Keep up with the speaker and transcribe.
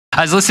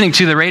I was listening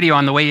to the radio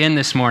on the way in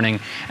this morning,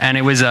 and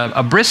it was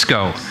a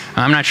Briscoe.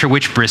 I'm not sure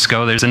which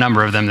Briscoe. There's a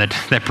number of them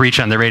that preach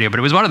on the radio, but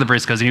it was one of the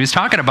Briscoes, and he was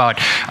talking about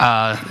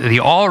the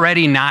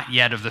already not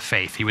yet of the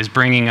faith. He was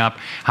bringing up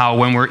how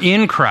when we're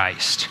in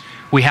Christ,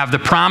 we have the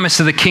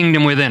promise of the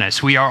kingdom within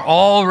us. We are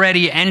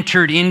already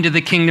entered into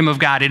the kingdom of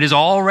God. It has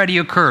already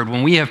occurred.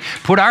 When we have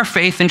put our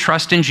faith and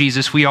trust in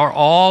Jesus, we are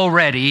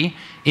already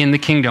in the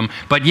kingdom.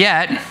 But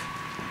yet,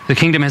 the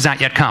kingdom has not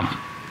yet come.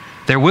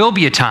 There will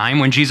be a time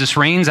when Jesus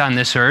reigns on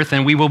this earth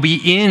and we will be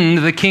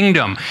in the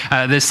kingdom.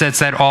 That's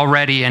that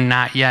already and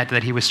not yet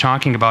that he was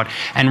talking about.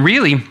 And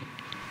really,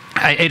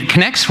 it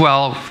connects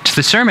well to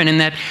the sermon in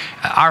that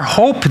our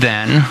hope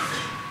then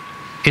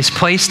is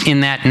placed in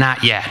that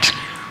not yet,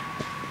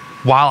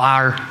 while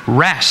our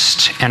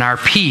rest and our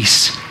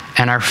peace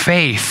and our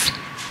faith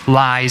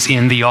lies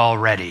in the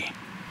already.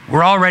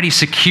 We're already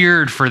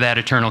secured for that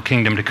eternal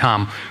kingdom to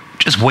come,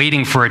 just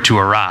waiting for it to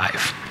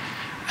arrive.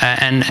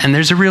 And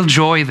there's a real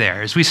joy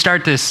there. As we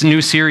start this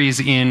new series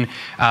in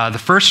the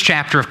first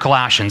chapter of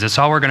Colossians, that's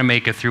all we're going to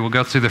make it through. We'll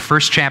go through the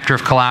first chapter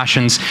of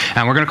Colossians,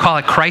 and we're going to call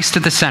it Christ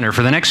at the Center.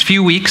 For the next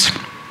few weeks,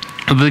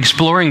 we'll be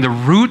exploring the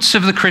roots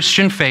of the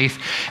Christian faith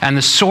and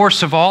the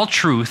source of all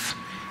truth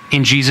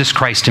in Jesus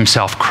Christ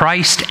himself.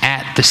 Christ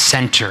at the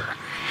center.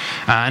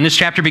 And this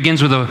chapter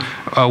begins with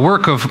a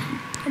work of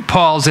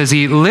Paul's as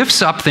he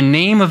lifts up the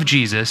name of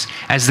Jesus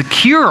as the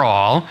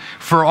cure-all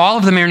for all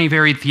of the many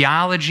varied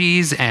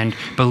theologies and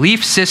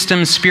belief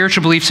systems,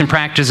 spiritual beliefs and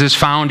practices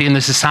found in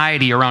the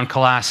society around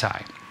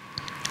Colossae.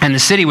 And the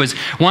city was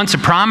once a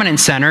prominent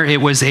center.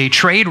 It was a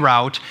trade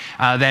route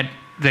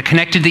that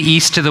connected the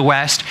east to the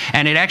west,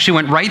 and it actually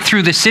went right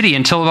through the city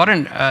until about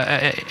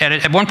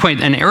at one point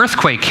an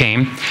earthquake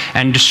came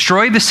and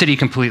destroyed the city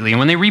completely. And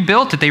when they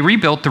rebuilt it, they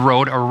rebuilt the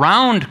road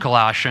around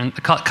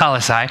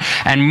Colossae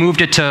and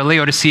moved it to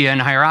Laodicea and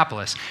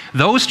Hierapolis.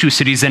 Those two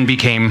cities then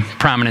became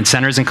prominent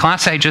centers, and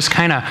Colossae just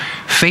kind of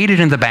faded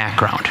in the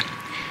background.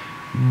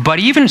 But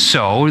even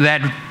so,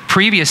 that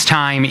previous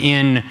time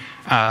in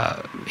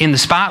the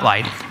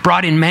spotlight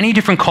brought in many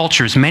different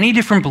cultures, many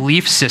different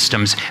belief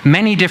systems,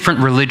 many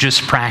different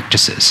religious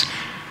practices.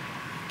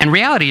 And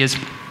reality is,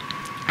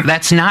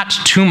 that's not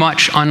too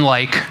much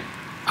unlike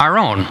our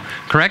own,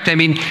 correct? I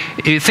mean,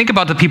 think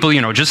about the people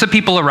you know, just the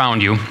people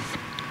around you.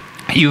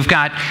 You've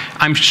got,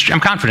 I'm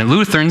confident,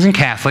 Lutherans and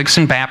Catholics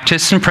and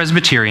Baptists and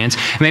Presbyterians.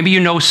 Maybe you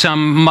know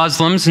some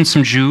Muslims and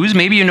some Jews.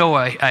 Maybe you know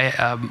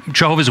a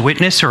Jehovah's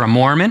Witness or a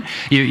Mormon.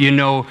 You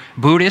know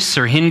Buddhists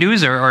or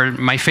Hindus or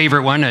my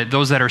favorite one,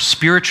 those that are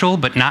spiritual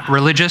but not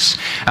religious.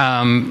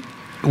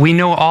 We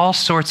know all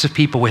sorts of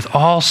people with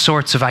all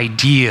sorts of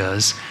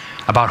ideas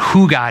about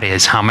who God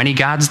is, how many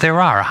gods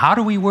there are, how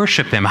do we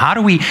worship him, how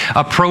do we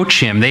approach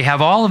him. They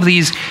have all of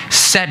these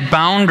set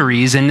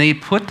boundaries, and they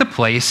put the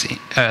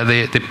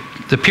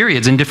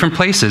periods in different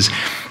places.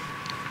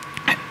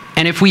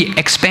 And if we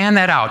expand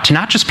that out to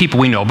not just people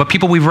we know, but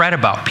people we've read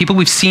about, people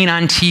we've seen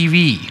on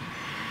TV,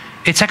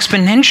 it's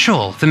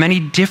exponential, the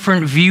many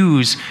different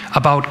views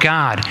about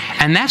God.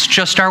 And that's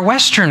just our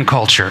Western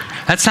culture.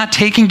 That's not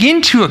taking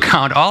into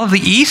account all of the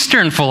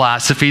Eastern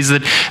philosophies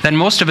that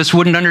most of us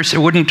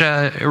wouldn't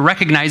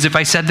recognize if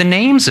I said the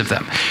names of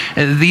them.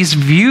 These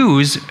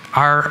views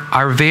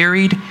are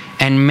varied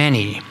and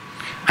many.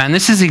 And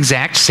this is the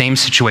exact same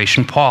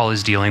situation Paul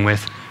is dealing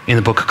with in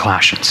the book of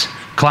Colossians.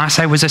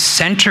 Colossae was a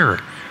center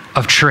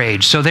of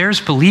trade. So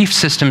there's belief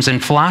systems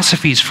and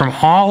philosophies from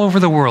all over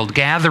the world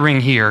gathering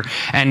here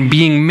and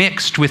being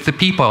mixed with the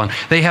people. And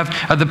they have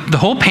the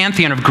whole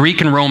pantheon of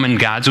Greek and Roman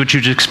gods, which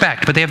you'd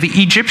expect, but they have the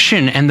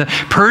Egyptian and the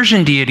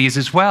Persian deities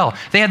as well.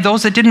 They had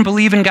those that didn't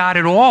believe in God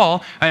at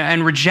all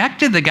and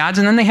rejected the gods,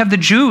 and then they have the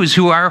Jews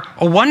who are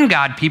a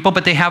one-God people,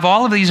 but they have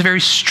all of these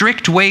very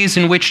strict ways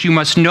in which you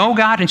must know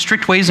God and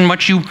strict ways in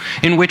which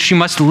you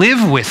must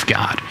live with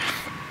God.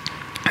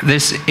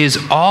 This is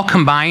all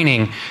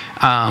combining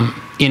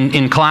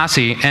in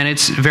Colossae, and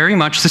it's very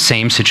much the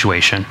same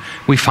situation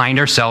we find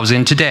ourselves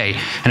in today.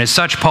 And as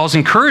such, Paul's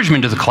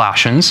encouragement to the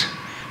Colossians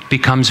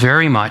becomes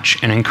very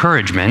much an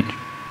encouragement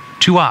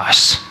to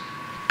us,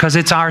 because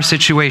it's our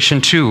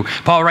situation too.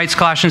 Paul writes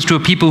Colossians to a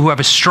people who have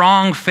a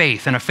strong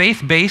faith, and a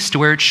faith based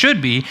where it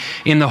should be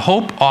in the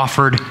hope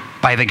offered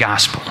by the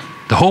gospel,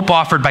 the hope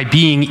offered by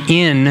being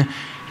in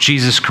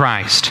Jesus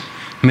Christ.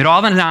 Amid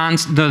all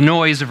the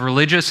noise of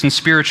religious and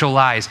spiritual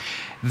lies,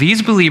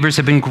 these believers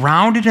have been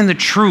grounded in the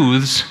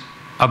truths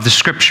of the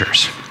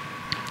Scriptures.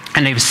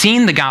 And they've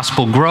seen the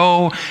gospel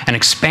grow and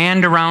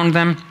expand around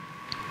them.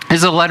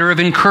 It's a letter of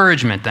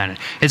encouragement then.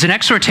 It's an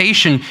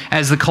exhortation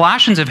as the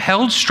Colossians have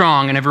held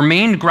strong and have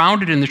remained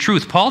grounded in the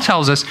truth. Paul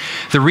tells us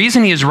the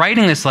reason he is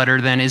writing this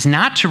letter then is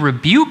not to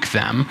rebuke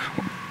them,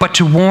 but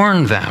to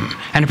warn them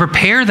and to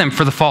prepare them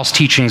for the false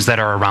teachings that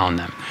are around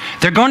them.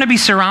 They're going to be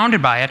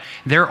surrounded by it.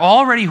 They're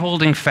already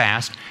holding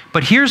fast,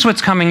 but here's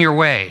what's coming your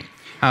way.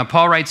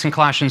 Paul writes in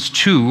Colossians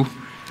 2,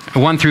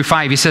 1 through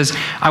 5, he says,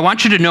 I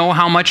want you to know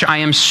how much I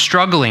am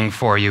struggling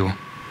for you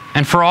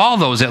and for all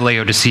those at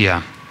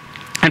Laodicea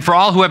and for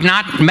all who have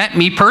not met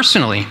me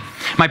personally.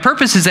 My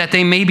purpose is that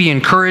they may be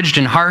encouraged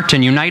in heart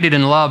and united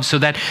in love, so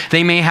that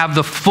they may have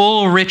the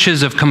full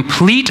riches of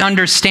complete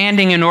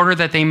understanding, in order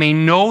that they may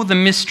know the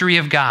mystery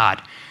of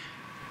God,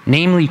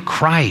 namely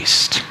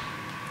Christ.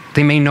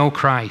 They may know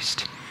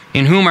Christ,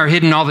 in whom are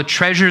hidden all the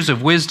treasures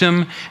of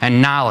wisdom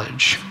and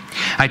knowledge.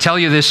 I tell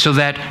you this so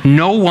that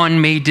no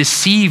one may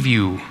deceive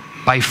you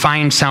by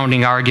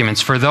fine-sounding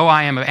arguments. For though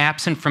I am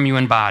absent from you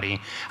in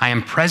body, I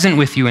am present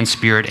with you in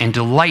spirit, and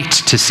delight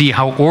to see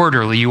how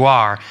orderly you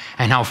are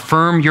and how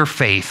firm your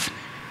faith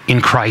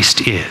in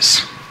Christ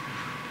is.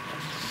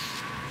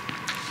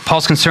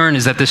 Paul's concern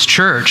is that this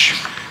church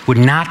would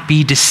not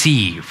be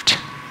deceived,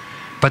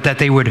 but that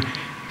they would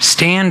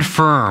stand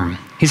firm.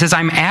 He says,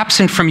 I'm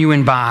absent from you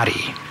in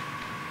body,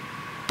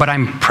 but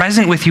I'm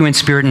present with you in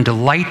spirit, and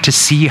delight to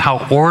see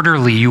how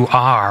orderly you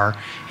are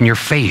in your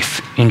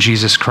faith in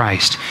Jesus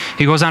Christ.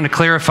 He goes on to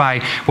clarify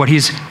what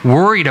he's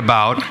worried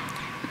about,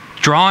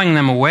 drawing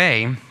them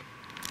away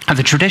are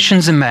the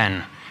traditions of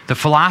men, the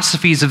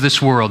philosophies of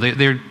this world.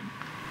 They're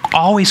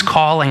always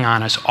calling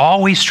on us,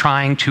 always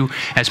trying to,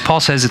 as Paul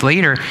says it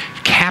later,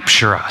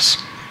 capture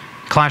us.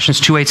 Colossians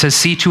 2:8 says,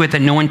 see to it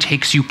that no one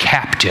takes you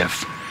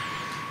captive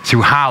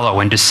through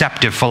hollow and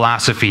deceptive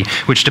philosophy,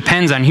 which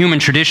depends on human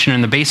tradition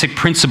and the basic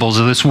principles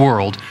of this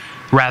world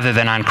rather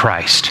than on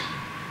Christ.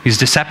 These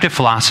deceptive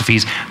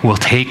philosophies will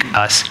take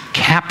us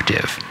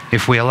captive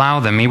if we allow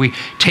them. May we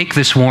take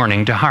this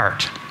warning to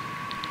heart.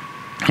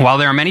 While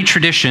there are many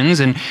traditions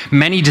and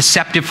many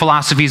deceptive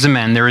philosophies of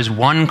men, there is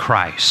one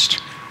Christ,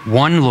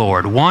 one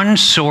Lord, one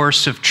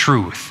source of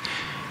truth.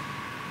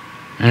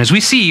 And as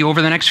we see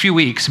over the next few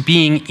weeks,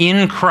 being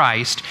in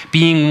Christ,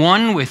 being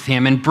one with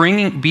him, and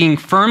being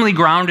firmly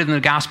grounded in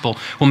the gospel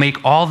will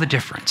make all the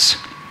difference.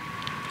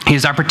 He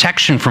is our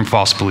protection from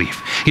false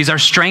belief. He is our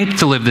strength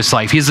to live this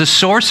life. He is the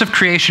source of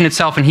creation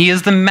itself, and he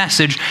is the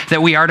message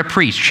that we are to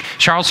preach.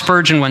 Charles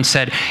Spurgeon once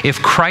said, if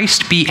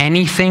Christ be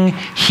anything,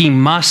 he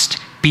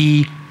must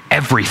be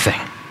everything.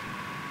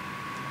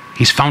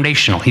 He's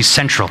foundational. He's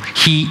central.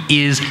 He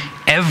is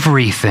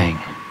everything.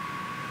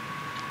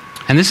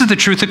 And this is the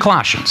truth of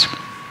Colossians.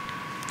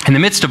 In the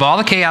midst of all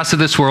the chaos of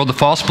this world, the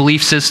false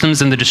belief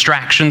systems and the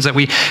distractions that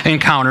we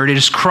encountered, it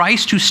is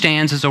Christ who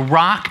stands as a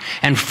rock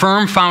and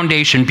firm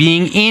foundation.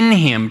 Being in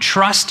him,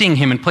 trusting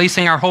him, and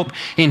placing our hope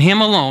in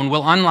him alone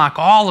will unlock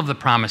all of the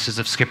promises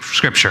of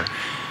Scripture.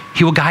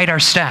 He will guide our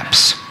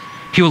steps.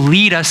 He will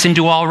lead us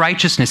into all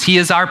righteousness. He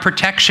is our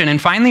protection.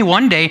 And finally,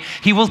 one day,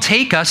 he will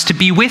take us to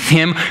be with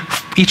him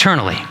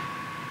eternally.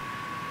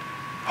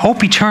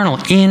 Hope eternal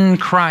in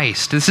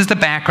Christ. This is the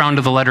background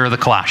of the letter of the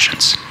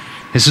Colossians.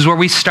 This is where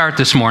we start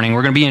this morning.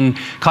 We're going to be in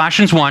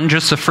Colossians 1,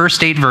 just the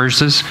first 8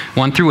 verses,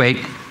 1 through 8.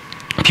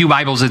 Pew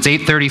Bibles, it's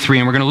 8:33,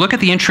 and we're going to look at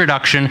the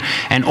introduction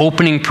and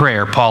opening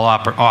prayer Paul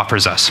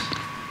offers us.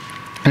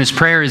 And his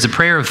prayer is a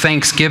prayer of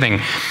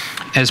thanksgiving,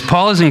 as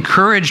Paul is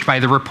encouraged by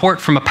the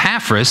report from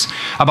Epaphras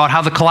about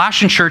how the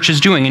Colossian church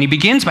is doing. And he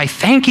begins by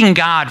thanking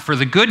God for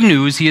the good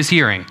news he is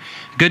hearing,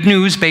 good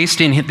news based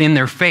in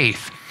their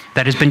faith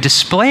that has been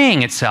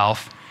displaying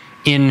itself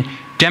in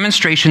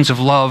demonstrations of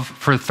love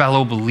for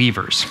fellow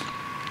believers.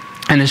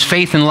 And this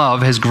faith and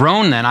love has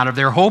grown then out of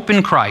their hope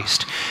in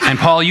Christ. And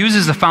Paul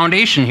uses the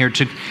foundation here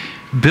to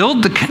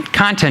build the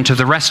content of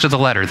the rest of the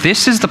letter.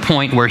 This is the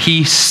point where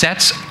he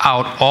sets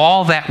out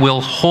all that will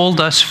hold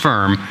us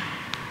firm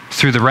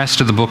through the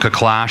rest of the book of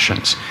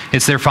Colossians.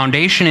 It's their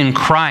foundation in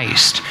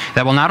Christ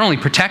that will not only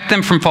protect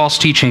them from false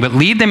teaching, but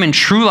lead them in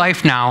true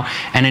life now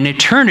and an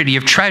eternity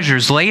of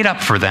treasures laid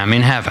up for them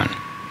in heaven.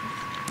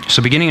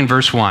 So beginning in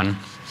verse 1,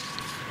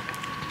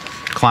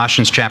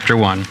 Colossians chapter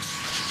 1.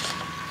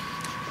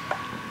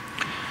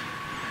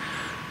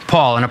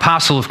 Paul, an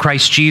apostle of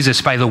Christ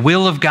Jesus, by the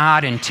will of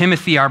God, and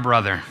Timothy, our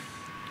brother,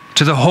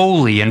 to the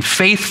holy and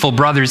faithful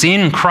brothers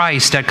in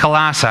Christ at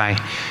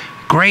Colossae,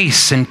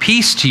 grace and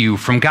peace to you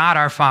from God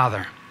our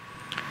Father.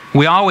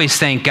 We always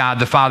thank God,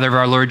 the Father of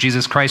our Lord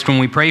Jesus Christ, when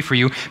we pray for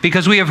you,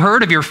 because we have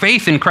heard of your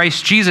faith in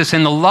Christ Jesus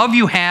and the love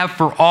you have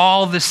for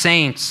all the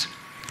saints,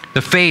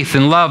 the faith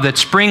and love that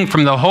spring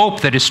from the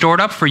hope that is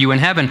stored up for you in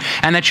heaven,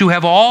 and that you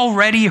have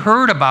already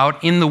heard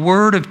about in the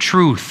word of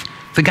truth,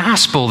 the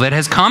gospel that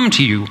has come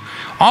to you.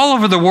 All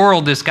over the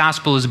world, this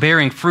gospel is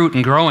bearing fruit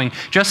and growing,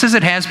 just as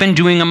it has been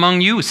doing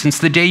among you since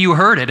the day you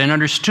heard it and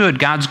understood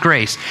God's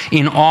grace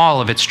in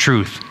all of its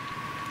truth.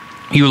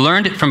 You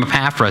learned it from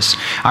Epaphras,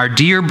 our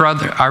dear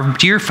brother, our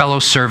dear fellow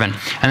servant.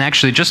 And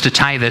actually, just to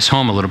tie this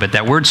home a little bit,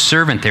 that word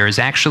servant there is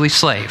actually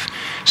slave.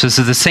 So this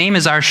is the same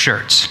as our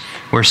shirts.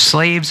 We're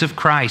slaves of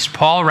Christ.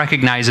 Paul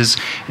recognizes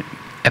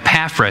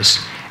Epaphras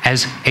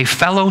as a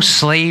fellow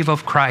slave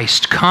of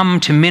Christ, come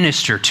to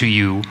minister to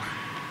you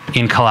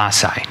in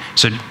Colossae.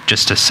 So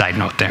just a side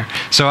note there.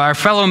 So our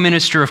fellow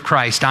minister of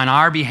Christ on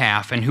our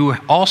behalf, and who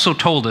also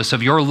told us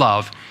of your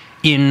love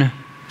in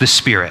the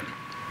Spirit.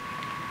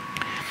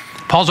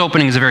 Paul's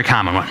opening is a very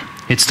common one.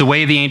 It's the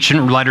way the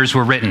ancient letters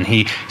were written.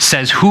 He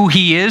says who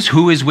he is,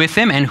 who is with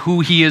him, and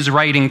who he is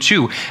writing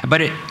to.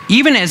 But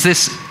even as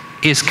this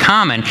is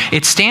common,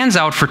 it stands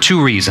out for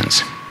two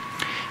reasons.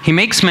 He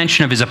makes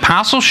mention of his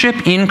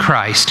apostleship in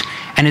Christ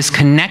and his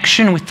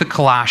connection with the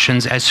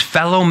Colossians as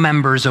fellow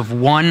members of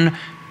one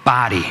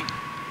body.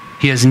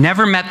 He has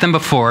never met them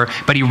before,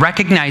 but he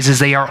recognizes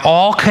they are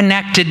all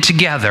connected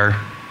together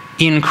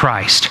in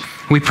Christ.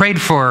 We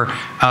prayed for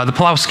the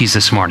Pulowskis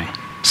this morning.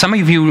 Some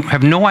of you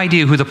have no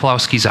idea who the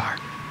Pulowskis are,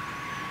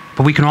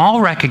 but we can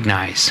all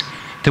recognize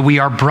that we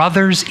are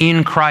brothers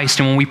in Christ.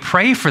 And when we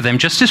pray for them,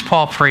 just as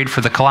Paul prayed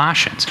for the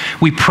Colossians,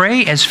 we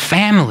pray as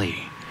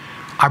family.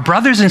 Our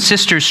brothers and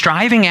sisters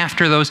striving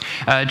after those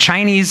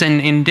Chinese and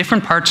in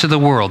different parts of the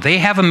world, they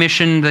have a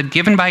mission that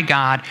given by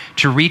God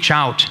to reach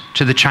out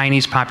to the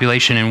Chinese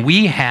population. And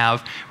we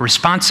have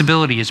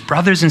responsibility as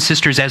brothers and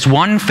sisters, as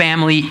one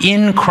family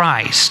in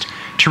Christ,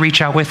 to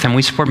reach out with them.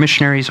 We support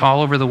missionaries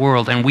all over the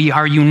world, and we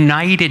are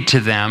united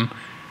to them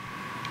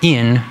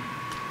in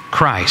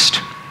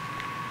Christ.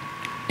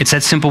 It's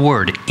that simple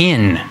word,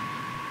 in,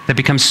 that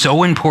becomes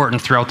so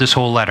important throughout this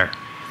whole letter.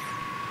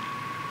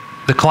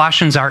 The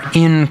Colossians are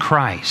in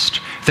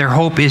Christ. Their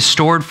hope is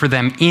stored for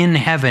them in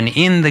heaven,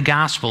 in the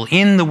gospel,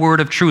 in the word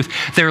of truth.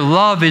 Their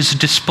love is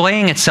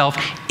displaying itself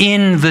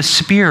in the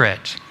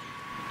Spirit.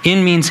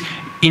 In means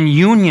in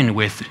union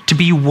with, to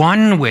be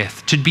one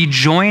with, to be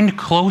joined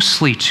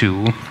closely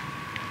to.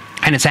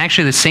 And it's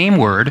actually the same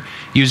word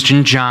used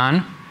in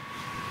John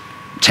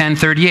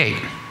 10:38,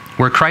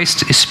 where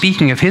Christ is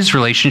speaking of his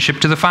relationship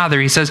to the Father.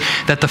 He says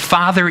that the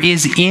Father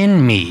is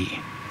in me,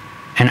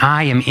 and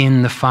I am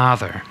in the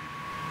Father.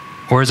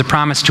 Or as a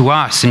promise to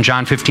us in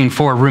John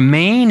 15:4,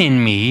 remain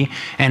in me,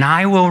 and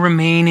I will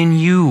remain in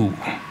you.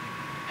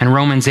 And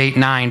Romans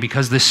 8:9,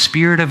 because the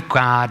Spirit of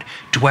God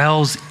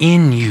dwells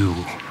in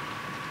you.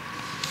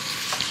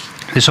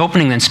 This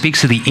opening then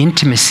speaks of the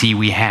intimacy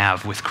we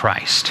have with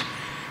Christ.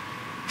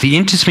 The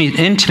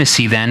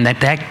intimacy then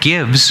that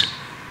gives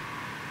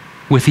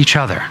with each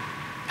other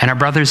and our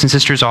brothers and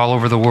sisters all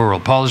over the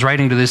world. Paul is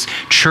writing to this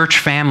church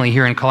family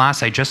here in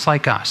Colossae, just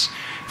like us.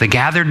 The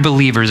gathered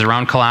believers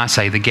around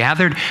Colossae, the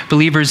gathered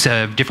believers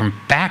of different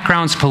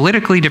backgrounds,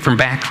 politically different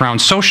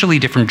backgrounds, socially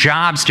different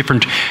jobs,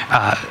 different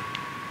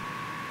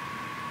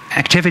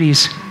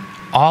activities,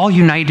 all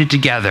united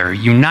together,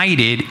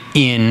 united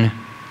in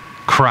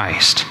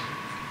Christ.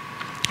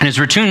 And as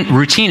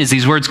routine as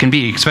these words can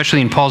be,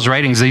 especially in Paul's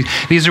writings,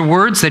 these are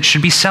words that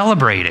should be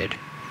celebrated.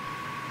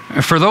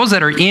 For those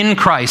that are in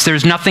Christ,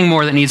 there's nothing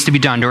more that needs to be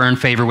done to earn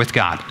favor with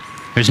God.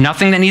 There's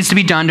nothing that needs to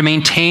be done to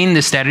maintain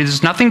this status.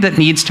 There's nothing that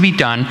needs to be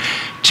done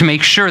to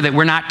make sure that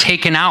we're not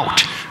taken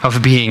out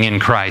of being in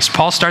Christ.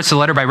 Paul starts the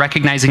letter by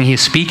recognizing he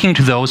is speaking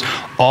to those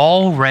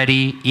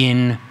already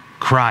in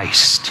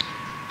Christ,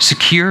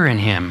 secure in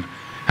him.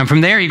 And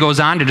from there he goes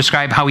on to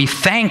describe how he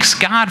thanks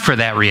God for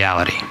that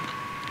reality.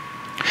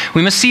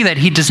 We must see that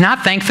he does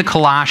not thank the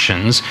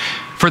Colossians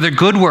for their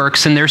good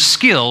works and their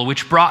skill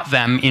which brought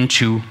them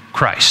into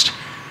Christ.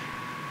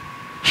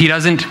 He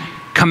doesn't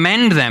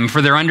commend them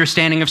for their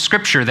understanding of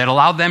Scripture that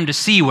allowed them to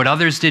see what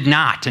others did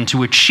not and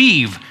to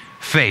achieve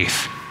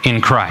faith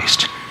in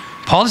Christ.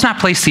 Paul does not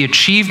place the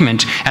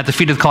achievement at the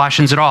feet of the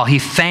Colossians at all. He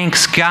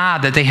thanks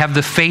God that they have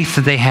the faith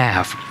that they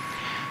have.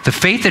 The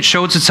faith that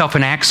shows itself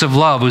in acts of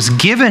love was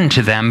given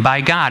to them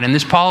by God.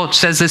 And Paul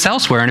says this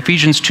elsewhere in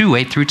Ephesians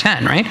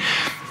 2:8-10, right?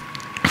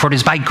 For it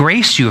is by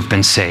grace you have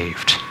been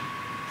saved,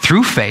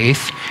 through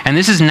faith, and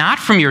this is not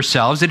from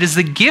yourselves, it is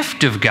the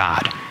gift of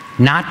God,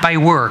 not by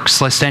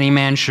works, lest any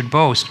man should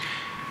boast.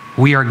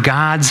 We are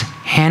God's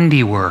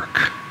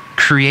handiwork,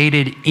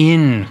 created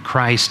in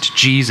Christ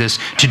Jesus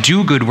to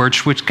do good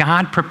works which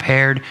God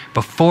prepared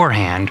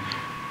beforehand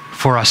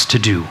for us to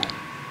do.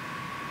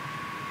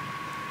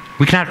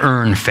 We cannot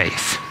earn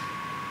faith.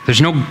 There's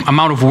no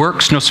amount of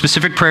works, no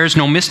specific prayers,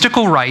 no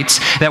mystical rites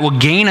that will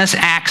gain us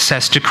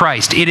access to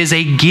Christ. It is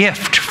a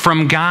gift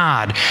from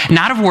God,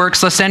 not of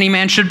works, lest any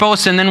man should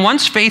boast. And then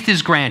once faith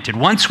is granted,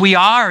 once we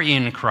are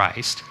in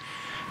Christ,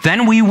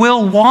 then we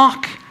will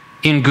walk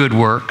in good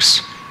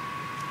works,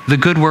 the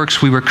good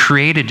works we were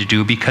created to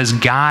do, because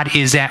God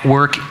is at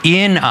work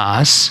in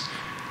us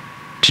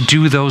to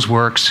do those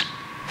works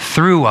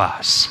through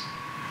us.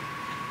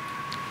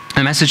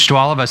 The message to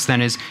all of us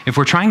then is, if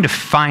we're trying to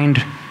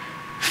find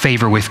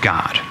favor with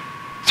God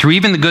through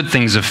even the good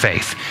things of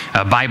faith,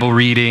 Bible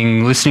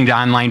reading, listening to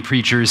online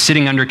preachers,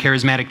 sitting under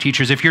charismatic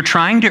teachers, if you're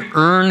trying to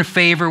earn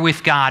favor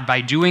with God by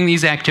doing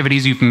these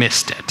activities, you've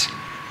missed it.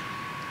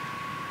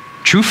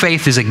 True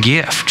faith is a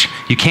gift.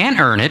 You can't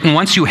earn it, and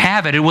once you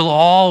have it, it will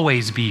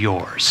always be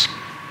yours.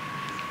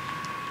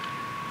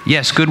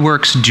 Yes, good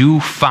works do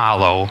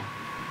follow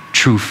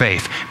true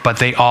faith, but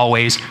they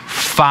always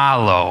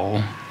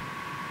follow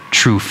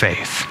true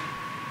faith.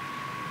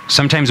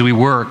 Sometimes we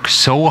work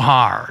so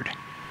hard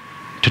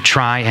to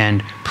try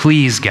and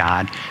please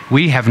God,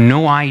 we have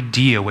no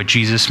idea what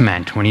Jesus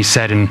meant when he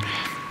said in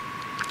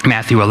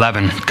Matthew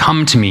 11,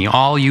 "Come to me,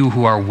 all you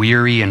who are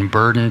weary and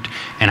burdened,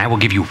 and I will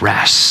give you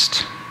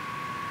rest.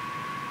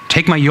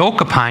 Take my yoke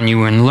upon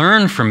you and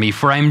learn from me,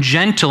 for I am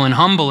gentle and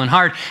humble in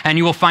heart, and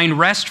you will find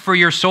rest for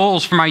your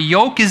souls. For my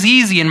yoke is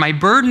easy and my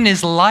burden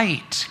is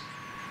light."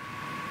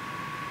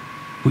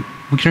 We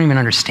can't even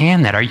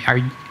understand that.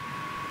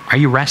 Are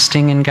you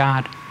resting in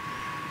God?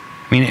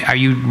 I mean, are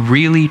you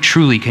really,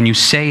 truly, can you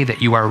say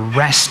that you are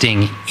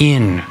resting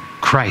in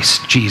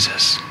Christ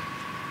Jesus?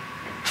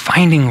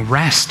 Finding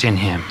rest in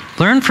him.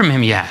 Learn from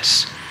him,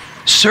 yes.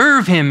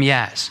 Serve him,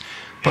 yes.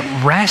 But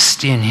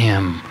rest in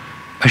him,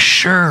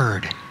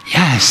 assured,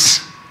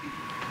 yes.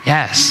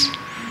 Yes.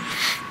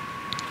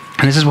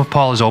 And this is what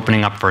Paul is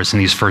opening up for us in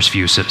these first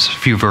few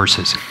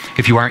verses.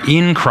 If you are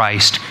in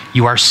Christ,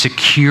 you are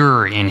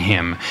secure in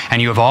him,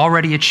 and you have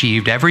already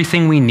achieved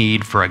everything we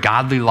need for a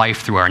godly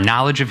life through our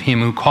knowledge of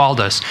him who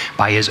called us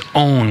by his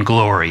own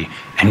glory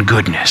and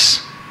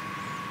goodness.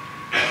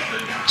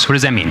 So what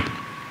does that mean?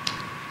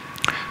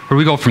 Where do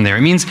we go from there?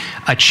 It means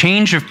a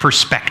change of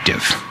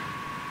perspective.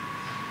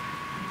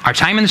 Our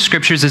time in the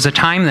scriptures is a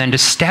time then to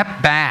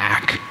step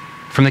back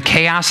from the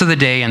chaos of the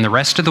day and the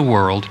rest of the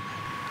world,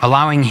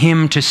 allowing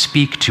him to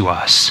speak to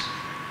us,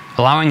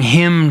 allowing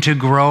him to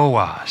grow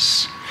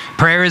us.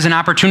 Prayer is an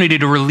opportunity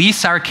to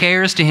release our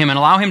cares to him and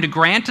allow him to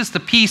grant us the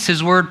peace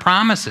his word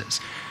promises.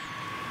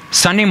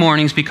 Sunday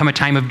mornings become a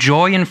time of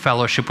joy and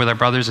fellowship with our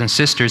brothers and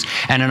sisters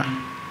and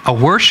a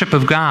worship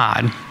of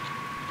God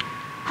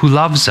who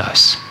loves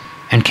us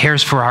and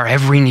cares for our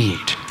every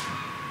need.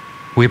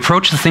 We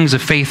approach the things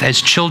of faith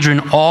as children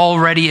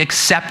already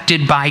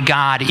accepted by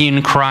God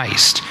in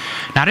Christ,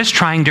 not as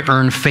trying to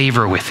earn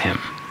favor with him.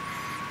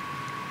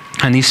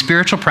 And these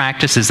spiritual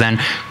practices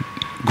then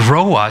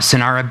grow us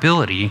in our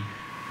ability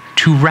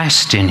to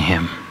rest in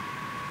him,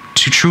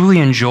 to truly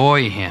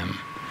enjoy him.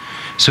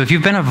 So if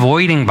you've been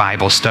avoiding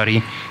Bible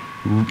study,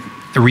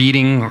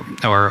 reading,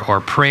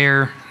 or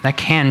prayer, that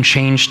can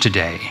change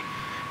today.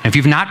 And if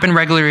you've not been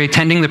regularly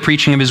attending the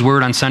preaching of his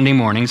word on Sunday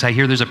mornings, I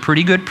hear there's a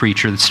pretty good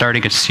preacher that's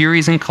starting a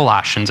series in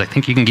Colossians I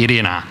think you can get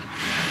in on.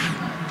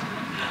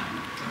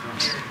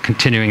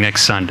 Continuing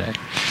next Sunday.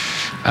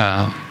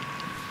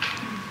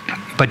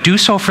 But do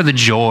so for the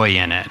joy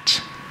in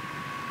it,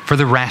 for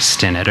the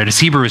rest in it. As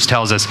Hebrews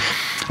tells us,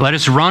 let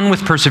us run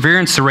with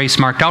perseverance the race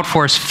marked out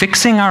for us,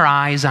 fixing our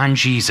eyes on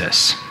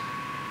Jesus,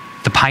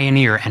 the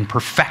pioneer and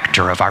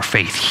perfecter of our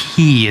faith.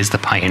 He is the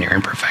pioneer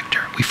and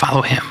perfecter. We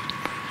follow him.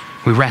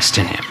 We rest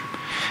in him.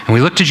 And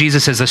we look to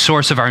Jesus as the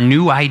source of our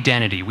new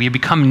identity. We have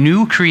become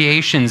new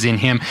creations in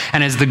him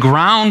and as the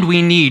ground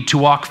we need to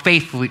walk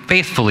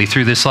faithfully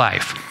through this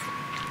life.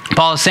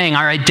 Paul is saying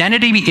our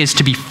identity is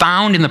to be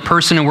found in the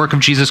person and work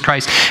of Jesus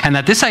Christ, and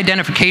that this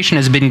identification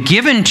has been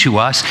given to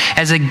us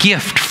as a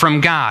gift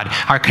from God.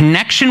 Our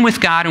connection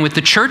with God and with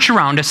the church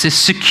around us is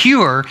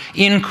secure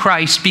in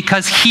Christ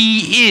because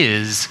he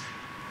is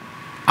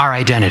our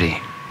identity.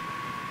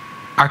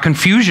 Our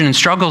confusion and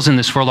struggles in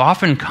this world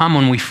often come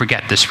when we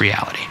forget this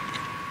reality.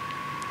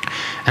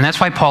 And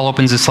that's why Paul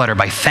opens this letter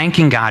by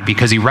thanking God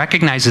because he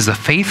recognizes the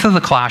faith of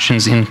the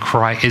Colossians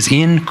is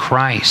in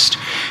Christ.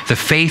 The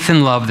faith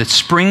and love that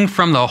spring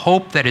from the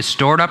hope that is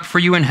stored up for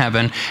you in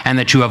heaven and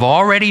that you have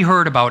already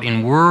heard about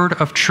in word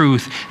of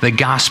truth, the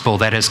gospel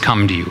that has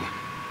come to you.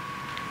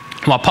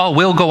 While Paul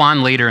will go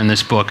on later in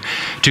this book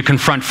to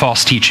confront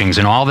false teachings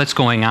and all that's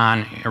going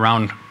on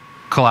around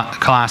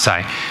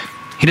Colossae,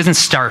 he doesn't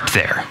start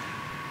there.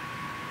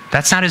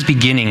 That's not his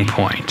beginning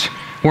point.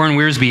 Warren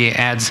Wiersbe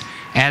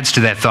adds to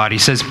that thought. He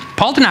says,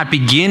 Paul did not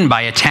begin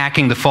by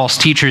attacking the false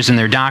teachers and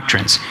their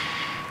doctrines.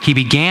 He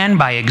began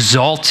by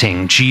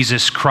exalting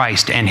Jesus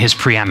Christ and his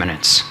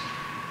preeminence.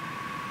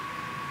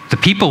 The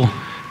people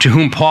to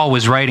whom Paul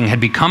was writing had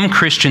become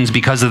Christians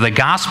because of the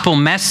gospel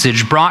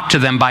message brought to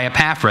them by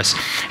Epaphras.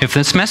 If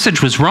this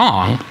message was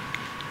wrong,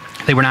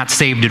 they were not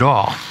saved at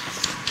all.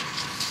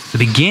 The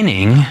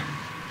beginning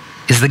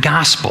is the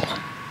gospel.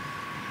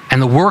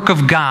 And the work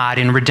of God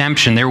in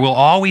redemption. There will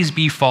always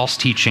be false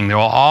teaching. There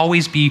will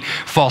always be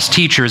false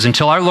teachers.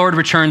 Until our Lord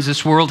returns,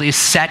 this world is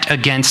set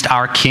against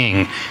our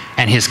King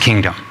and his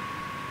kingdom.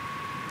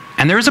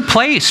 And there is a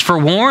place for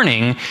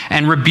warning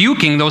and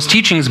rebuking those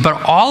teachings,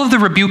 but all of the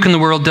rebuke in the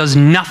world does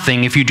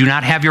nothing if you do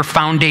not have your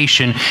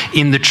foundation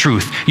in the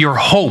truth, your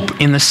hope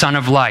in the Son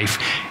of Life.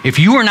 If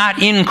you are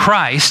not in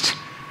Christ,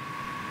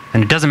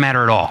 then it doesn't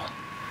matter at all.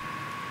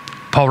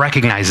 Paul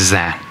recognizes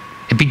that.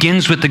 It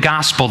begins with the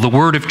gospel, the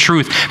word of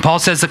truth. Paul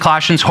says the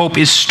Colossians' hope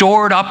is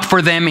stored up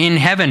for them in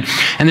heaven.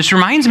 And this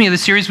reminds me of the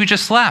series we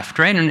just left,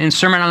 right? In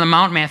Sermon on the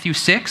Mount, Matthew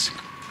 6.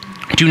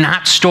 Do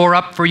not store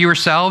up for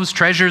yourselves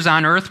treasures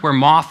on earth where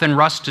moth and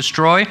rust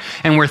destroy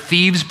and where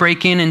thieves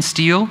break in and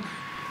steal.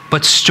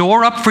 But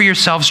store up for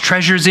yourselves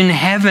treasures in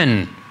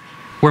heaven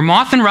where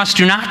moth and rust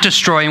do not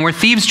destroy and where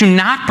thieves do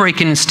not break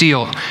in and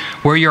steal.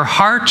 Where your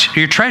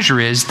treasure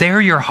is,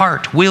 there your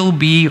heart will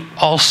be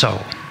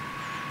also.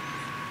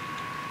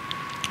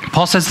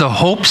 Paul says the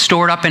hope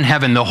stored up in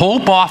heaven, the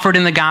hope offered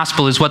in the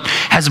gospel is what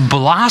has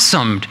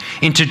blossomed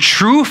into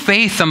true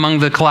faith among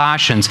the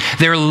Colossians.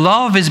 Their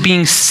love is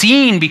being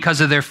seen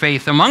because of their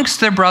faith amongst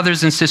their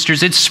brothers and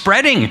sisters. It's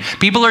spreading.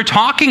 People are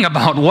talking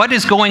about what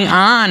is going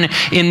on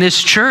in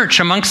this church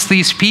amongst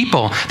these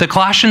people. The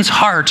Colossians'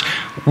 heart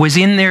was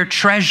in their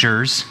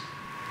treasures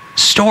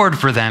stored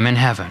for them in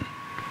heaven.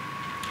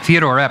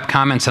 Theodore Epp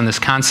comments on this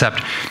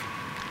concept.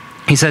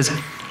 He says,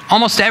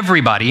 almost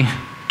everybody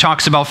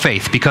talks about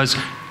faith because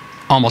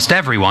almost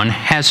everyone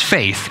has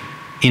faith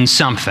in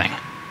something.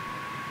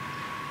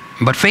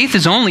 But faith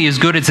is only as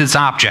good as its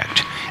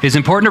object. It is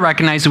important to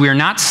recognize that we are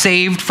not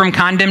saved from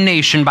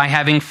condemnation by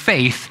having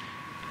faith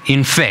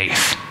in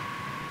faith.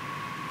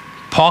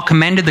 Paul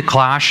commended the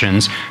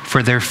Colossians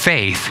for their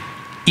faith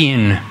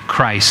in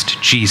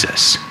Christ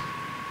Jesus.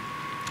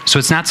 So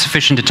it's not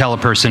sufficient to tell a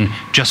person,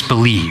 just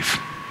believe.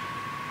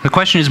 The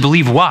question is,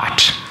 believe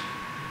what?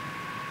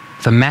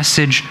 The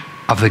message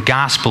of the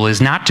gospel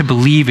is not to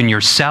believe in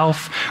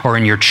yourself or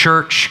in your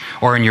church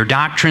or in your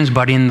doctrines,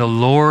 but in the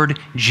Lord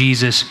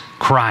Jesus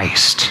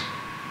Christ.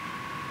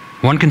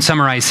 One can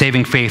summarize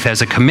saving faith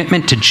as a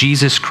commitment to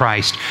Jesus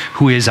Christ,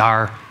 who is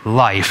our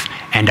life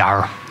and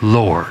our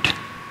Lord.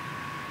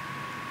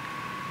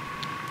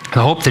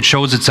 The hope that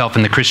shows itself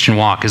in the Christian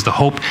walk is the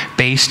hope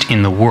based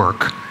in the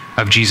work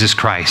of Jesus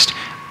Christ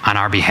on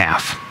our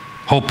behalf.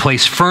 Hope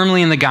placed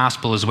firmly in the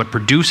gospel is what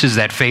produces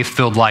that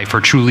faith-filled life or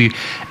truly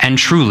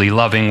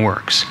loving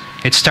works.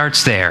 It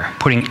starts there,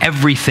 putting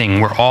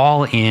everything we're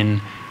all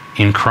in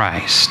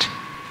Christ.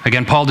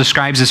 Again, Paul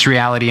describes this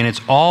reality in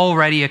its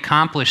already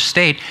accomplished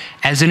state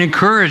as an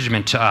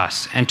encouragement to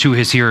us and to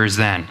his hearers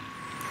then.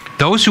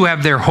 Those who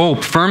have their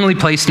hope firmly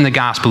placed in the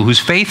gospel, whose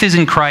faith is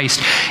in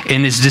Christ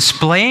and is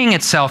displaying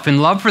itself in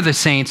love for the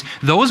saints,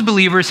 those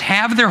believers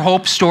have their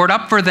hope stored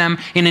up for them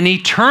in an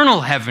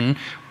eternal heaven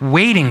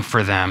waiting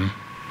for them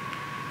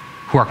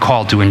who are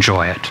called to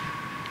enjoy it.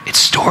 It's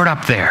stored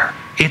up there.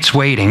 It's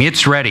waiting.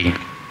 It's ready.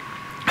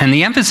 And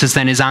the emphasis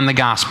then is on the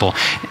gospel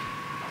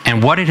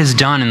and what it has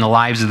done in the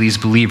lives of these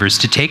believers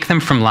to take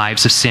them from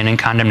lives of sin and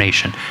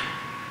condemnation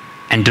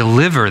and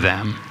deliver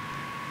them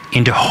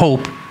into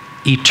hope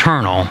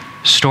eternal,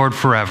 stored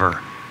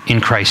forever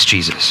in Christ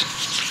Jesus.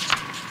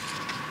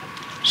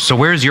 So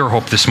where's your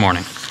hope this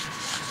morning?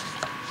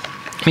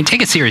 I mean,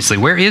 take it seriously.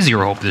 Where is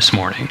your hope this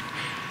morning?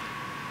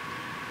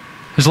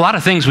 There's a lot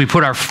of things we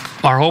put our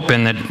hope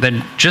in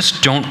that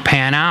just don't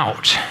pan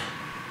out.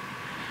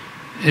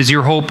 Is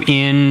your hope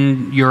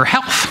in your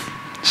health?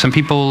 Some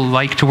people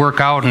like to work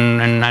out,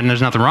 and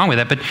there's nothing wrong with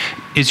that, but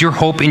is your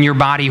hope in your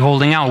body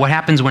holding out? What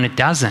happens when it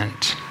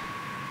doesn't?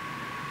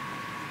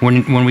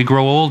 When we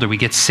grow older, we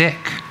get sick.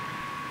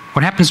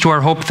 What happens to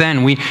our hope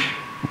then?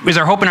 Is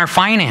our hope in our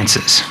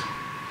finances?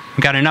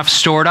 We've got enough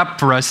stored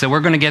up for us that we're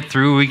going to get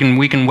through.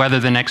 We can weather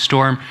the next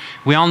storm.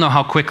 We all know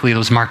how quickly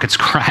those markets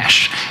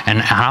crash and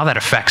how that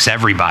affects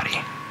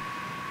everybody.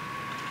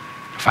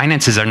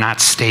 Finances are not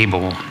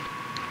stable.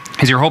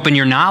 Is your hope in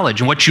your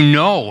knowledge and what you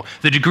know,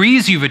 the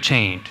degrees you've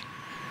attained?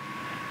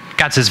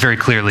 God says very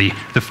clearly,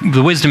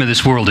 the wisdom of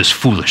this world is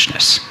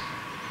foolishness.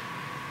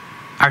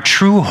 Our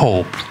true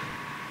hope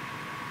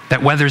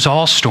that weathers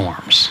all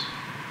storms,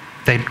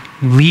 that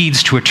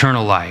leads to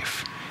eternal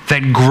life,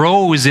 that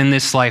grows in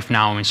this life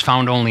now and is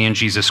found only in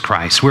Jesus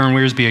Christ. Warren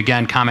Wiersbe,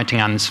 again, commenting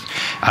on this,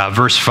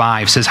 verse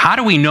 5, says, how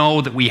do we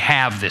know that we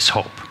have this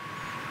hope?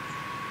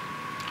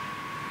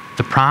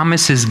 The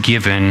promise is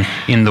given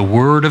in the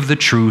word of the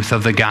truth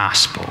of the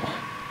gospel.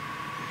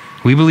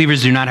 We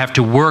believers do not have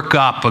to work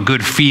up a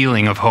good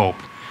feeling of hope.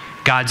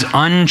 God's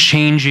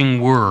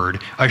unchanging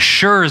word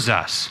assures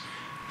us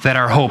that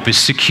our hope is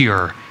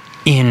secure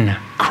in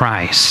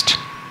Christ.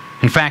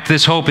 In fact,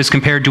 this hope is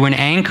compared to an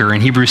anchor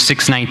in Hebrews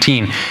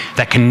 6:19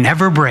 that can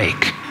never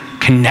break,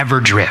 can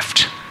never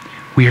drift.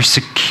 We are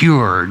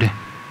secured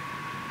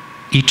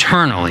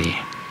eternally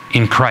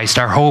in Christ.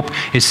 Our hope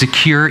is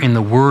secure in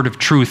the word of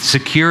truth,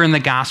 secure in the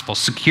gospel,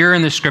 secure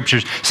in the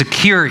scriptures,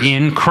 secure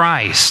in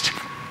Christ.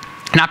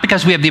 Not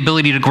because we have the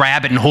ability to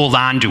grab it and hold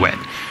on to it,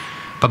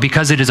 but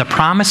because it is a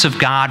promise of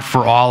God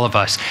for all of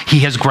us. He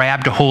has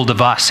grabbed a hold of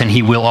us, and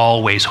he will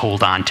always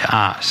hold on to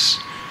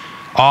us.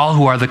 All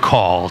who are the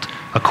called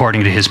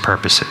according to his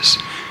purposes.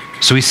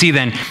 So we see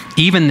then,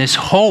 even this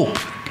hope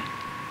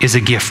is a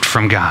gift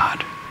from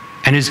God.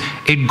 And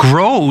it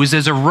grows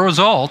as a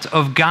result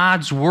of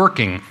God's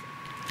working,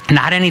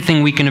 not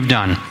anything we can have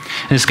done.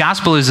 And this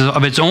gospel is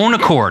of its own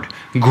accord,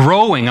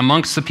 growing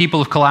amongst the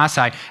people of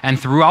Colossae and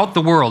throughout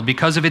the world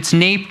because of its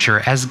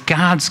nature as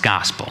God's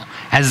gospel,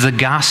 as the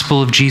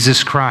gospel of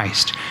Jesus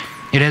Christ.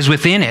 It has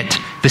within it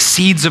the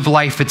seeds of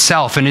life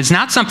itself. And it's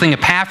not something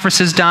Epaphras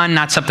has done,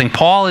 not something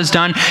Paul has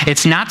done.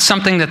 It's not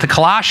something that the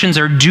Colossians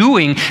are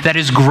doing that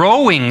is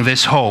growing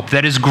this hope,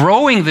 that is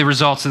growing the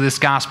results of this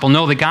gospel.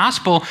 No, the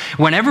gospel,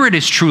 whenever it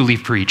is truly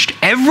preached,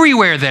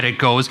 everywhere that it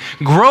goes,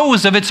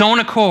 grows of its own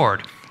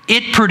accord.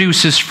 It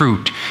produces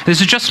fruit. This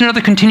is just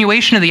another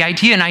continuation of the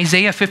idea in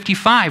Isaiah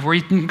 55, where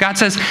God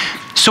says,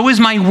 so is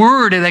my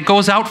word that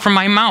goes out from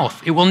my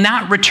mouth. It will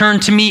not return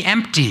to me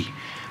empty,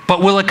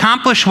 but will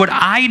accomplish what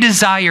I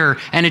desire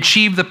and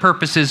achieve the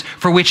purposes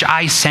for which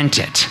I sent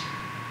it.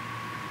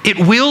 It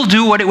will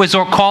do what it was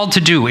called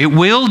to do. It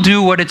will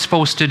do what it's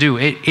supposed to do.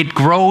 It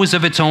grows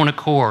of its own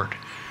accord.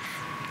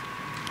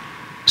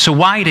 So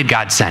why did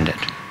God send it?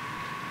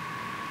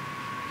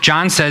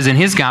 John says in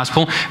his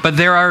gospel, but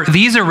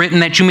these are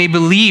written that you may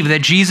believe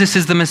that Jesus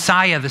is the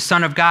Messiah, the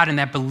Son of God, and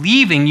that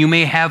believing you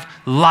may have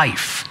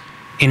life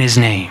in his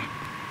name.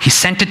 He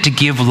sent it to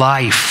give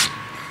life.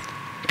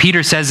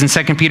 Peter says in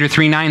 2 Peter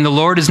 3:9, the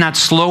Lord is not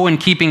slow in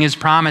keeping his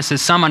promise,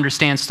 as some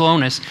understand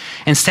slowness.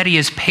 Instead, he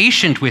is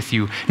patient with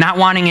you, not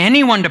wanting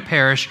anyone to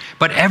perish,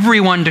 but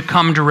everyone to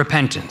come to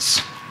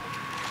repentance.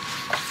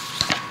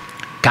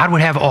 God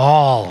would have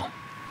all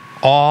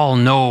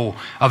know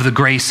of the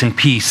grace and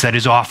peace that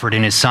is offered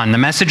in his Son. The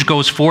message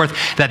goes forth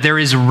that there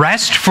is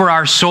rest for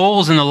our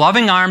souls in the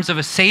loving arms of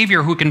a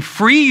Savior who can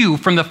free you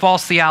from the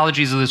false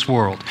theologies of this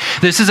world.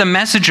 This is a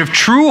message of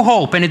true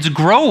hope, and it's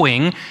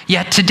growing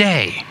yet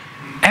today.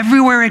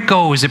 Everywhere it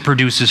goes, it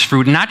produces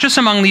fruit, not just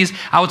among these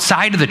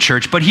outside of the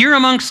church, but here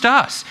amongst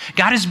us.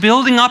 God is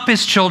building up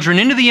his children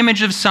into the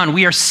image of his Son.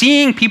 We are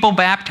seeing people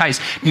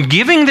baptized,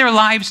 giving their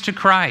lives to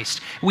Christ.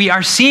 We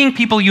are seeing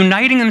people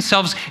uniting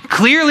themselves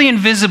clearly and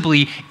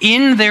visibly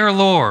in their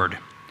Lord.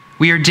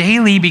 We are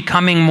daily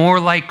becoming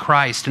more like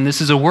Christ, and this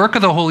is a work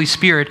of the Holy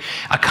Spirit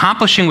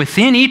accomplishing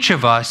within each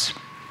of us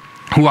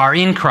who are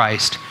in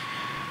Christ,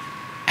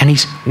 and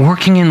he's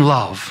working in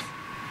love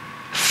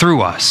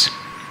through us.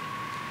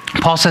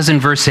 Paul says in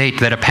verse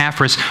 8 that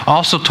Epaphras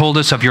also told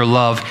us of your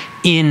love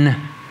in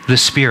the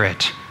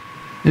Spirit.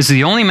 This is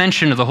the only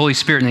mention of the Holy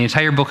Spirit in the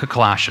entire book of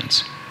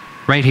Colossians,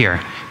 right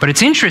here. But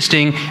it's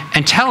interesting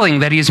and telling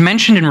that he is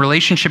mentioned in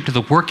relationship to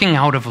the working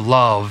out of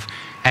love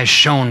as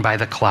shown by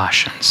the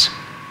Colossians.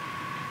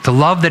 The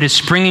love that is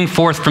springing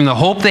forth from the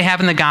hope they have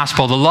in the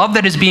gospel, the love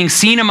that is being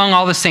seen among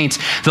all the saints,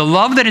 the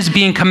love that is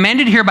being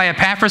commended here by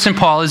Epaphras and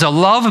Paul is a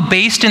love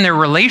based in their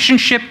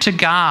relationship to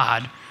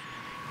God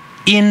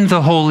in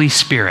the Holy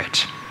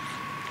Spirit.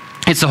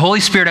 It's the Holy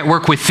Spirit at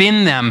work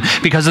within them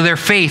because of their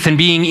faith and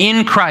being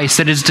in Christ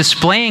that is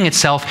displaying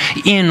itself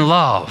in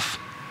love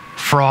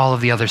for all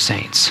of the other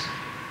saints.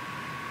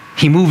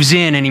 He moves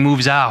in and he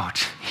moves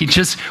out. He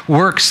just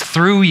works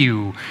through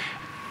you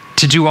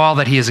to do all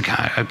that he has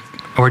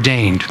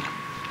ordained.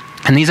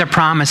 And these are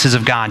promises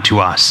of God to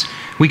us.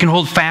 We can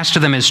hold fast to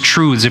them as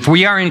truths. If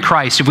we are in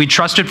Christ, if we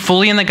trusted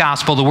fully in the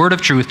gospel, the word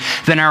of truth,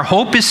 then our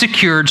hope is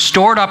secured,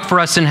 stored up for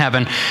us in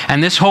heaven,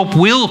 and this hope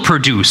will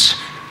produce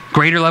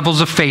greater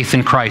levels of faith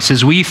in Christ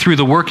as we, through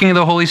the working of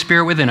the Holy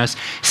Spirit within us,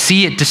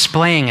 see it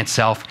displaying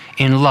itself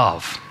in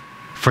love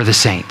for the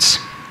saints.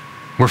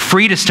 We're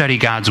free to study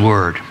God's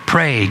word,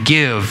 pray,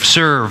 give,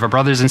 serve our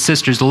brothers and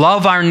sisters,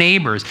 love our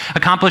neighbors,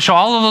 accomplish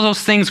all of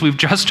those things we've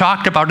just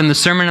talked about in the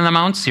Sermon on the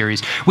Mount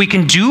series. We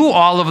can do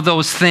all of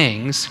those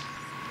things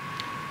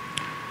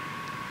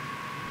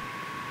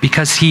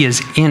because he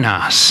is in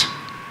us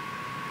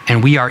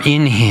and we are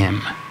in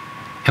him.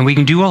 And we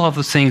can do all of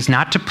those things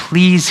not to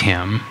please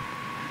him,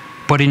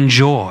 but in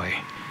joy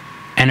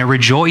and a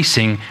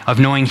rejoicing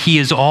of knowing he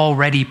is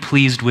already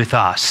pleased with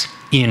us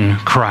in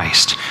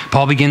Christ.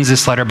 Paul begins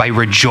this letter by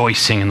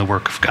rejoicing in the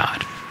work of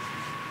God.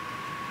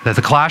 That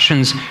the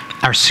Colossians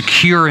are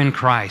secure in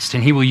Christ,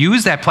 and he will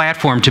use that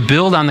platform to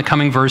build on the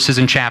coming verses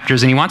and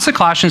chapters. And he wants the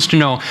Colossians to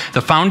know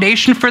the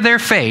foundation for their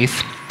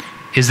faith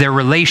is their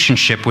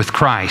relationship with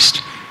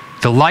Christ.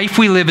 The life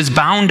we live is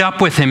bound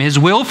up with him, his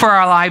will for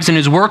our lives and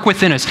his work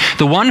within us.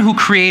 The one who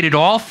created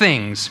all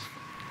things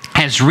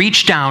has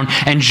reached down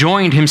and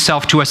joined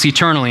himself to us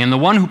eternally. And the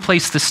one who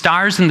placed the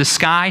stars in the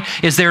sky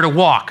is there to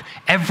walk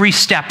every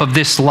step of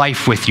this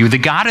life with you. The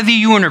God of the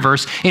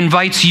universe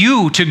invites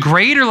you to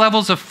greater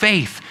levels of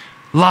faith,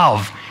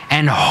 love,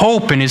 and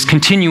hope in his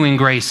continuing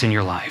grace in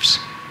your lives.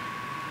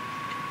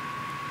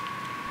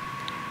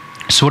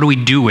 So what do we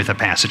do with a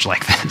passage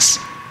like this?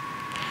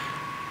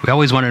 We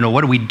always want to know,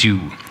 what do we do?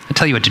 I'll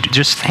tell you what to do.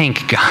 Just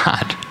thank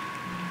God.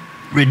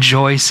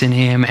 Rejoice in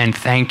him and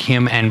thank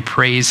him and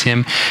praise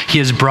him. He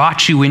has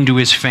brought you into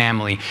his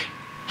family.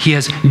 He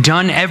has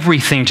done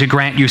everything to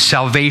grant you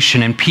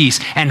salvation and peace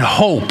and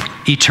hope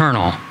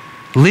eternal.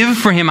 Live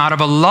for him out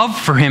of a love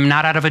for him,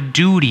 not out of a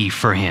duty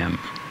for him.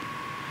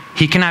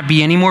 He cannot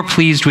be any more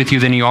pleased with you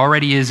than he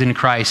already is in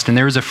Christ, and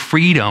there is a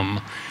freedom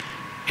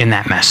in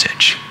that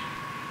message.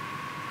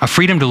 A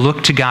freedom to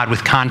look to God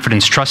with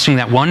confidence, trusting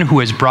that one who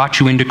has brought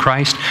you into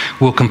Christ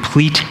will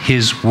complete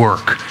his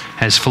work.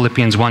 As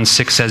Philippians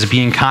 1:6 says,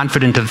 being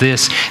confident of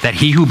this, that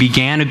he who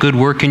began a good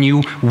work in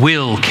you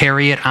will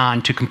carry it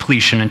on to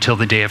completion until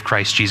the day of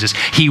Christ Jesus.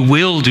 He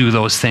will do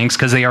those things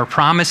because they are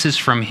promises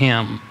from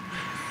him.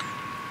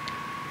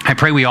 I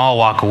pray we all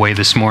walk away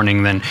this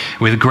morning then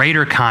with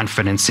greater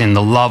confidence in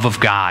the love of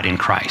God in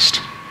Christ.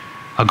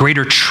 A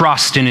greater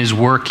trust in his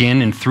work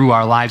in and through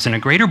our lives, and a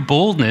greater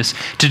boldness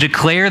to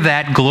declare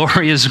that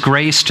glorious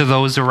grace to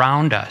those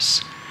around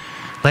us.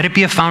 Let it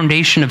be a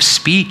foundation of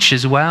speech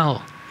as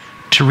well,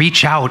 to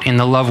reach out in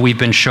the love we've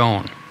been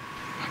shown.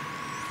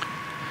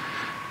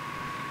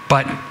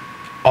 But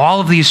all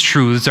of these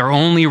truths are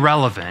only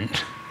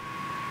relevant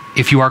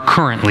if you are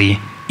currently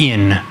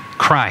in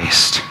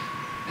Christ.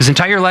 This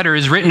entire letter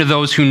is written to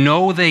those who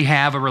know they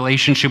have a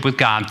relationship with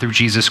God through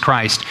Jesus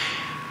Christ.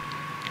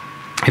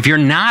 If you're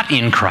not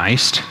in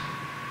Christ,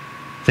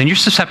 then you're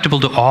susceptible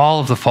to all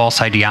of the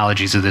false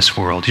ideologies of this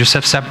world.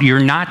 You're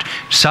not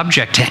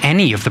subject to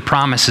any of the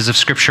promises of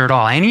Scripture at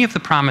all. Any of the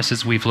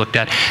promises we've looked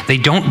at, they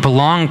don't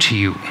belong to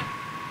you.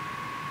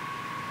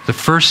 The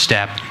first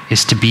step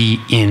is to be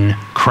in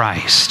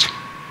Christ.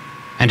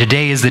 And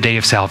today is the day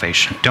of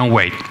salvation. Don't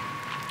wait.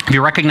 If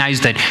you recognize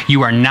that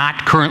you are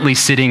not currently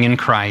sitting in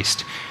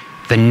Christ,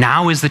 then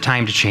now is the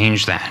time to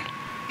change that.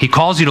 He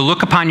calls you to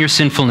look upon your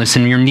sinfulness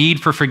and your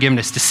need for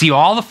forgiveness, to see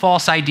all the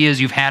false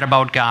ideas you've had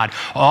about God,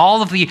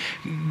 all of the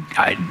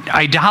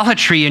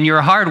idolatry in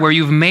your heart where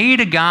you've made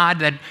a God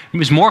that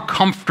is more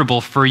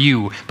comfortable for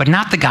you, but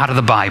not the God of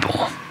the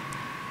Bible,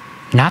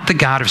 not the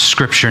God of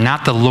Scripture,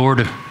 not the Lord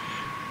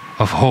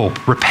of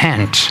hope.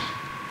 Repent.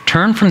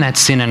 Turn from that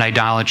sin and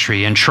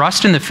idolatry and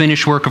trust in the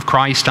finished work of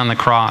Christ on the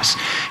cross.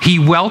 He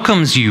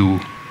welcomes you,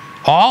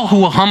 all who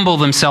will humble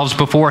themselves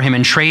before him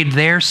and trade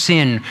their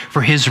sin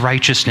for his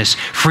righteousness,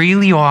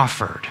 freely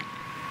offered.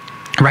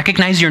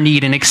 Recognize your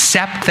need and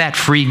accept that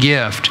free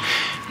gift.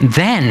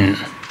 Then,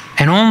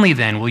 and only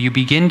then, will you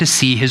begin to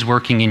see his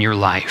working in your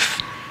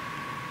life,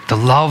 the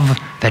love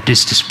that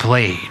is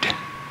displayed.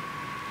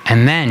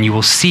 And then you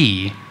will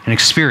see and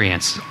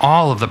experience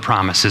all of the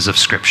promises of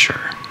Scripture.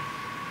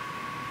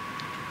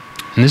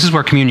 And this is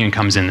where communion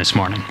comes in this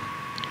morning.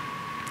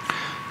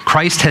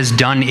 Christ has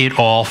done it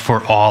all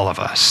for all of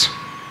us.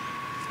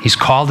 He's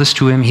called us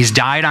to him. He's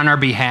died on our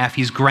behalf.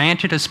 He's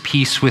granted us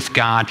peace with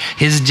God.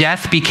 His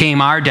death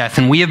became our death,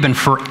 and we have been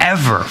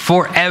forever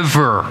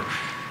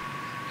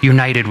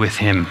united with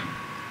him.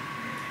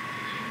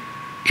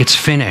 It's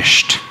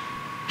finished.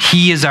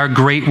 He is our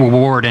great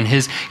reward, and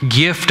his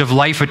gift of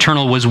life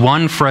eternal was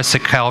won for us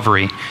at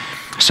Calvary.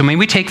 So may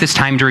we take this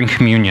time during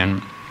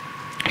communion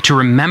to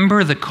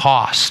remember the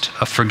cost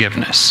of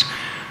forgiveness.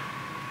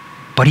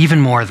 But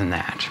even more than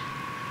that,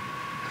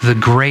 the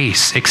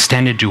grace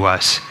extended to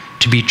us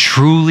to be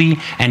truly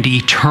and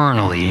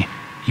eternally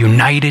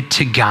united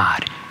to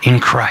God in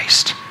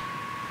Christ.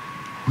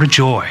 What a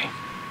joy.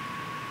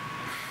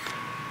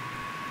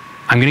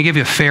 I'm going to give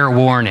you a fair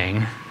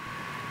warning.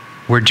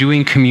 We're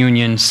doing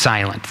communion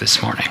silent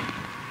this morning.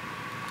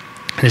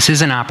 This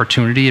is an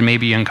opportunity. It may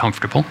be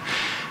uncomfortable,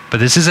 but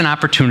this is an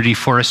opportunity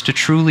for us to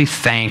truly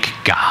thank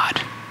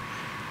God,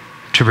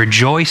 to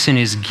rejoice in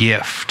his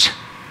gift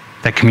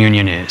that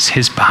communion is,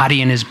 his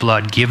body and his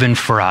blood given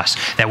for us,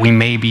 that we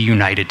may be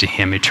united to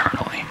him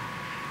eternally.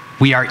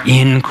 We are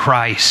in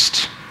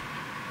Christ.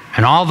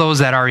 And all those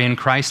that are in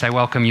Christ, I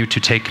welcome you to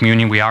take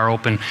communion. We are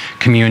open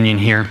communion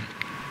here.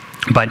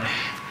 But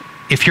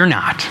if you're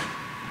not,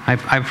 I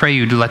pray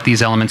you to let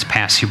these elements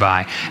pass you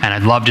by, and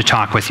I'd love to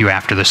talk with you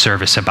after the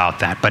service about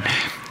that. But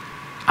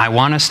I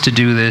want us to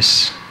do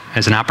this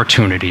as an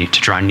opportunity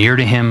to draw near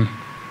to him,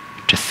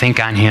 to think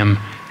on him,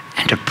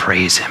 and to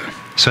praise him.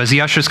 So as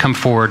the ushers come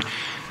forward,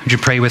 would you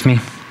pray with me?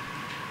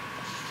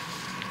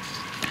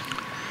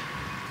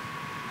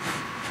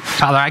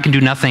 Father, I can do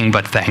nothing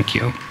but thank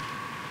you.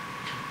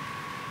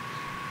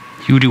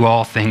 You do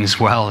all things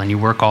well, and you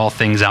work all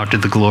things out to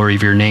the glory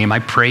of your name. I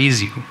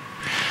praise you.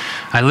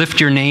 I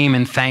lift your name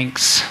in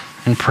thanks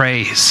and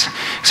praise,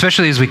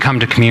 especially as we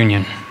come to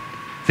communion.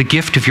 The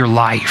gift of your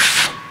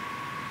life,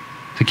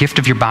 the gift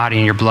of your body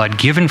and your blood,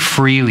 given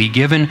freely,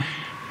 given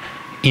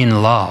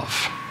in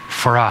love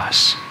for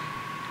us.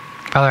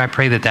 Father, I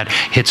pray that that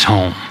hits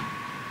home,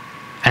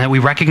 and that we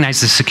recognize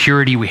the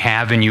security we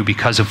have in you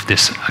because of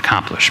this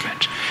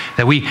accomplishment.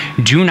 That we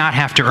do not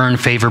have to earn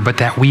favor, but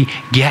that we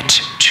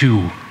get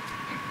to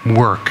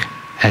work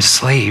as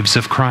slaves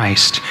of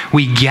Christ.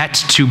 We get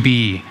to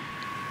be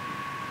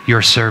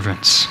your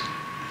servants.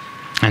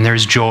 And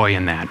there's joy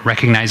in that,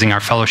 recognizing our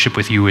fellowship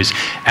with you is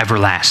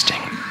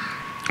everlasting.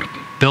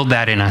 Build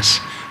that in us.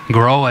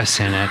 Grow us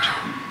in it.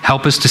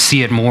 Help us to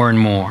see it more and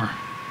more.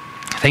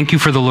 Thank you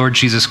for the Lord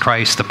Jesus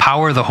Christ, the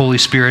power of the Holy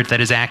Spirit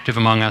that is active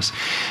among us,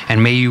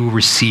 and may you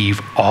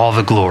receive all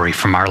the glory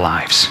from our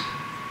lives.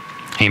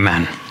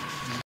 Amen.